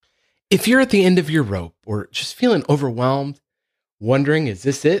If you're at the end of your rope or just feeling overwhelmed, wondering, is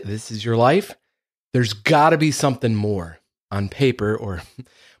this it? This is your life? There's got to be something more. On paper, or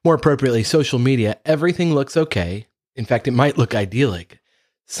more appropriately, social media, everything looks okay. In fact, it might look idyllic.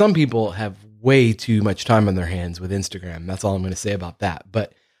 Some people have way too much time on their hands with Instagram. That's all I'm going to say about that.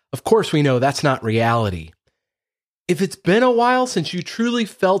 But of course, we know that's not reality. If it's been a while since you truly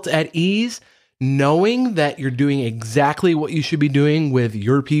felt at ease, knowing that you're doing exactly what you should be doing with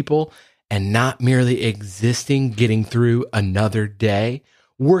your people and not merely existing, getting through another day,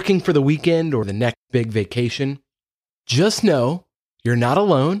 working for the weekend or the next big vacation, just know you're not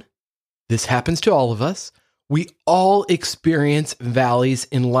alone. This happens to all of us. We all experience valleys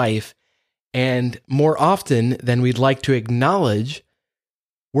in life, and more often than we'd like to acknowledge,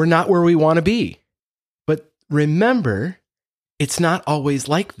 we're not where we want to be. But remember, it's not always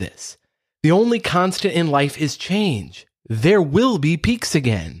like this. The only constant in life is change. There will be peaks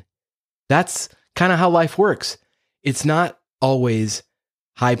again. That's kind of how life works. It's not always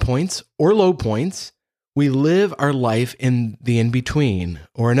high points or low points. We live our life in the in-between,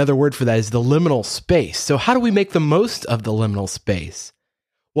 or another word for that is the liminal space. So how do we make the most of the liminal space?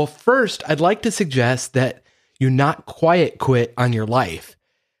 Well, first, I'd like to suggest that you not quiet quit on your life.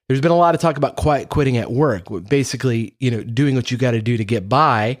 There's been a lot of talk about quiet quitting at work, basically, doing what you got to do to get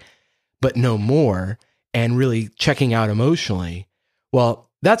by, but no more, and really checking out emotionally. Well,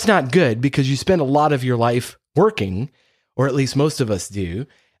 that's not good because you spend a lot of your life working, or at least most of us do.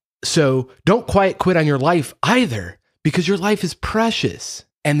 So don't quiet quit on your life either, because your life is precious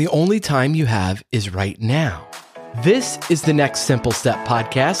and the only time you have is right now. This is the Next Simple Step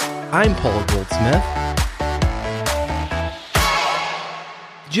podcast. I'm Paul Goldsmith.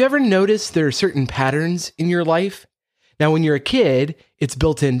 Did you ever notice there are certain patterns in your life? Now, when you're a kid, it's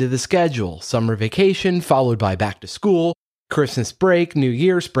built into the schedule. Summer vacation, followed by back to school, Christmas break, New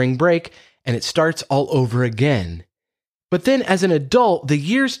Year, spring break, and it starts all over again. But then as an adult, the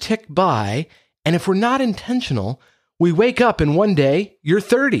years tick by, and if we're not intentional, we wake up and one day you're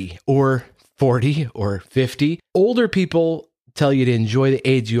 30 or 40 or 50. Older people tell you to enjoy the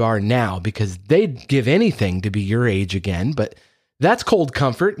age you are now because they'd give anything to be your age again, but that's cold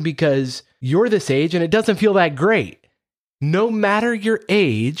comfort because you're this age and it doesn't feel that great. No matter your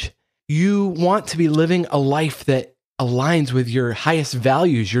age, you want to be living a life that aligns with your highest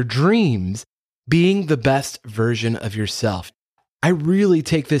values, your dreams, being the best version of yourself. I really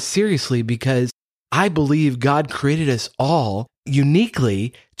take this seriously because I believe God created us all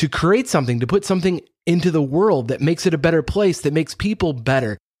uniquely to create something, to put something into the world that makes it a better place, that makes people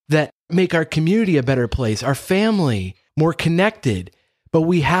better, that make our community a better place, our family more connected. But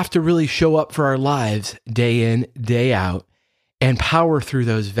we have to really show up for our lives day in, day out, and power through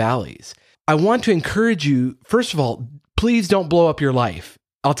those valleys. I want to encourage you, first of all, please don't blow up your life.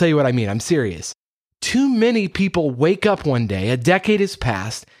 I'll tell you what I mean. I'm serious. Too many people wake up one day, a decade has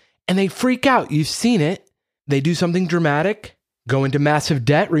passed, and they freak out. You've seen it. They do something dramatic, go into massive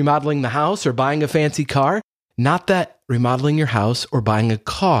debt, remodeling the house or buying a fancy car. Not that remodeling your house or buying a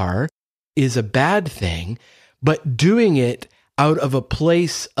car is a bad thing, but doing it out of a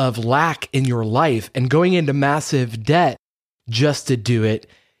place of lack in your life and going into massive debt just to do it,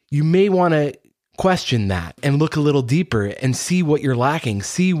 you may want to question that and look a little deeper and see what you're lacking,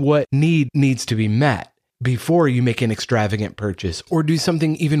 see what need needs to be met before you make an extravagant purchase or do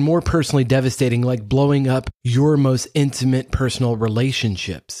something even more personally devastating like blowing up your most intimate personal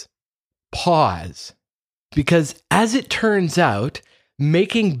relationships. Pause. Because as it turns out,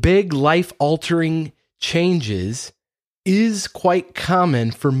 making big life-altering changes is quite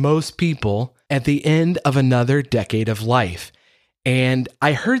common for most people at the end of another decade of life. And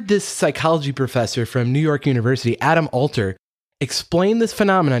I heard this psychology professor from New York University, Adam Alter, explain this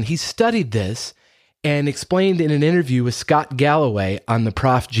phenomenon. He studied this and explained in an interview with Scott Galloway on the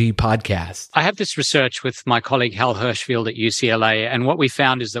Prof G podcast. I have this research with my colleague Hal Hirschfield at UCLA, and what we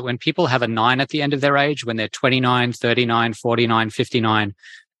found is that when people have a 9 at the end of their age, when they're 29, 39, 49, 59,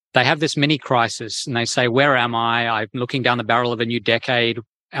 they have this mini crisis and they say, where am I? I'm looking down the barrel of a new decade.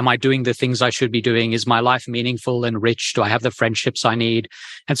 Am I doing the things I should be doing? Is my life meaningful and rich? Do I have the friendships I need?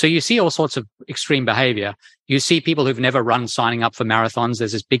 And so you see all sorts of extreme behavior. You see people who've never run signing up for marathons.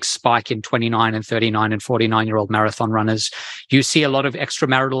 There's this big spike in 29 and 39 and 49-year-old marathon runners. You see a lot of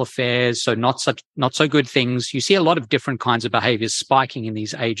extramarital affairs, so not so good things. You see a lot of different kinds of behaviors spiking in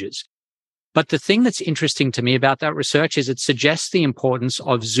these ages. But the thing that's interesting to me about that research is it suggests the importance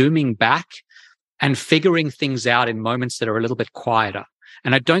of zooming back and figuring things out in moments that are a little bit quieter.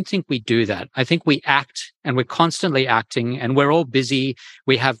 And I don't think we do that. I think we act, and we're constantly acting, and we're all busy.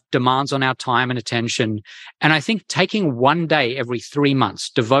 We have demands on our time and attention. And I think taking one day every 3 months,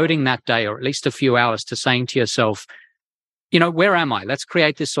 devoting that day or at least a few hours to saying to yourself, where am I? Let's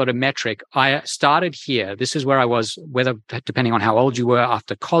create this sort of metric. I started here. This is where I was, whether depending on how old you were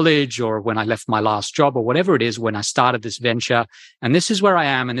after college or when I left my last job or whatever it is, when I started this venture. And this is where I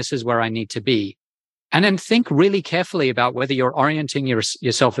am, and this is where I need to be. And then think really carefully about whether you're orienting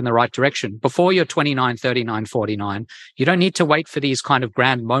yourself in the right direction. Before you're 29, 39, 49, you don't need to wait for these kind of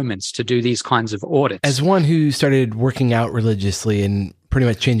grand moments to do these kinds of audits. As one who started working out religiously and pretty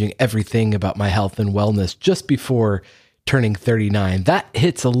much changing everything about my health and wellness just before turning 39, that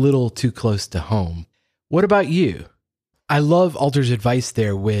hits a little too close to home. What about you? I love Alter's advice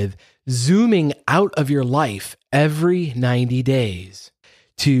there with zooming out of your life every 90 days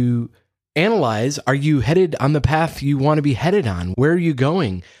to analyze, are you headed on the path you want to be headed on? Where are you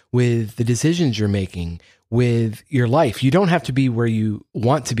going with the decisions you're making with your life? You don't have to be where you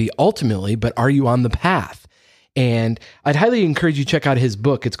want to be ultimately, but are you on the path? And I'd highly encourage you to check out his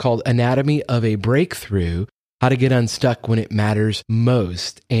book. It's called Anatomy of a Breakthrough: How to Get Unstuck When It Matters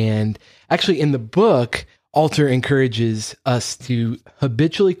Most. And actually in the book, Alter encourages us to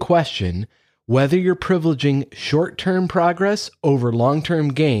habitually question whether you're privileging short-term progress over long-term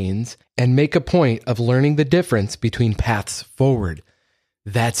gains and make a point of learning the difference between paths forward.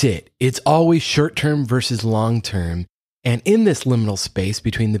 That's it. It's always short-term versus long-term. And in this liminal space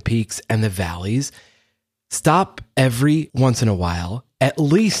between the peaks and the valleys, stop every once in a while, at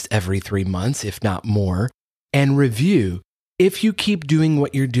least every 3 months, if not more, and review. If you keep doing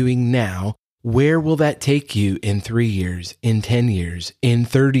what you're doing now, where will that take you in 3 years, in 10 years, in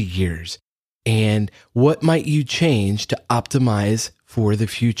 30 years? And what might you change to optimize for the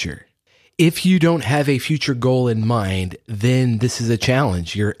future? If you don't have a future goal in mind, then this is a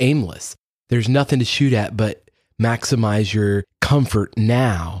challenge. You're aimless. There's nothing to shoot at but maximize your comfort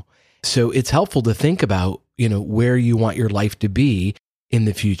now. So it's helpful to think about, where you want your life to be in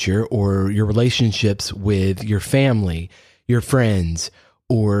the future, or your relationships with your family, your friends,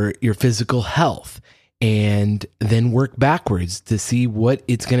 or your physical health, and then work backwards to see what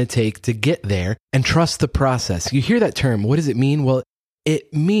it's going to take to get there and trust the process. You hear that term. What does it mean? Well,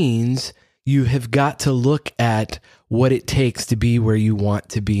 it means you have got to look at what it takes to be where you want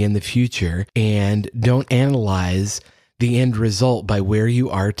to be in the future, and don't analyze the end result by where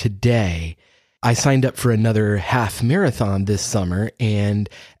you are today. I signed up for another half marathon this summer, and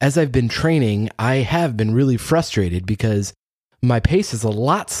as I've been training, I have been really frustrated because my pace is a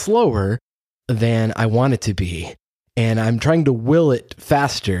lot slower than I want it to be. And I'm trying to will it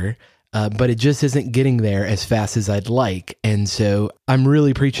faster, but it just isn't getting there as fast as I'd like. And so I'm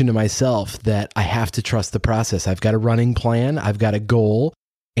really preaching to myself that I have to trust the process. I've got a running plan, I've got a goal,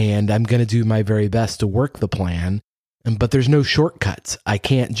 and I'm going to do my very best to work the plan. But there's no shortcuts. I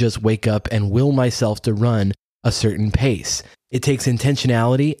can't just wake up and will myself to run a certain pace. It takes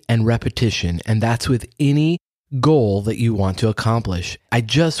intentionality and repetition, and that's with any goal that you want to accomplish. I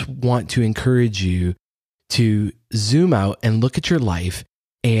just want to encourage you to zoom out and look at your life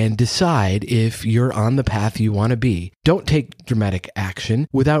and decide if you're on the path you want to be. Don't take dramatic action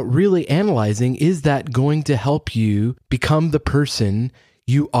without really analyzing, is that going to help you become the person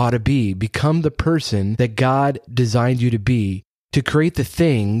you ought to be, become the person that God designed you to be, to create the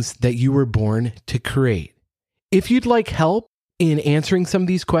things that you were born to create. If you'd like help in answering some of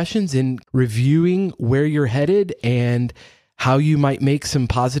these questions and reviewing where you're headed and how you might make some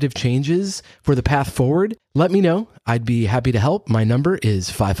positive changes for the path forward, let me know. I'd be happy to help. My number is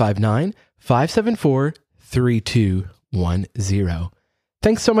 559-574-3210.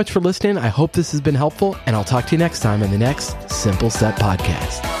 Thanks so much for listening. I hope this has been helpful, and I'll talk to you next time in the next Simple Step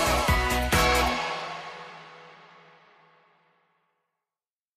Podcast.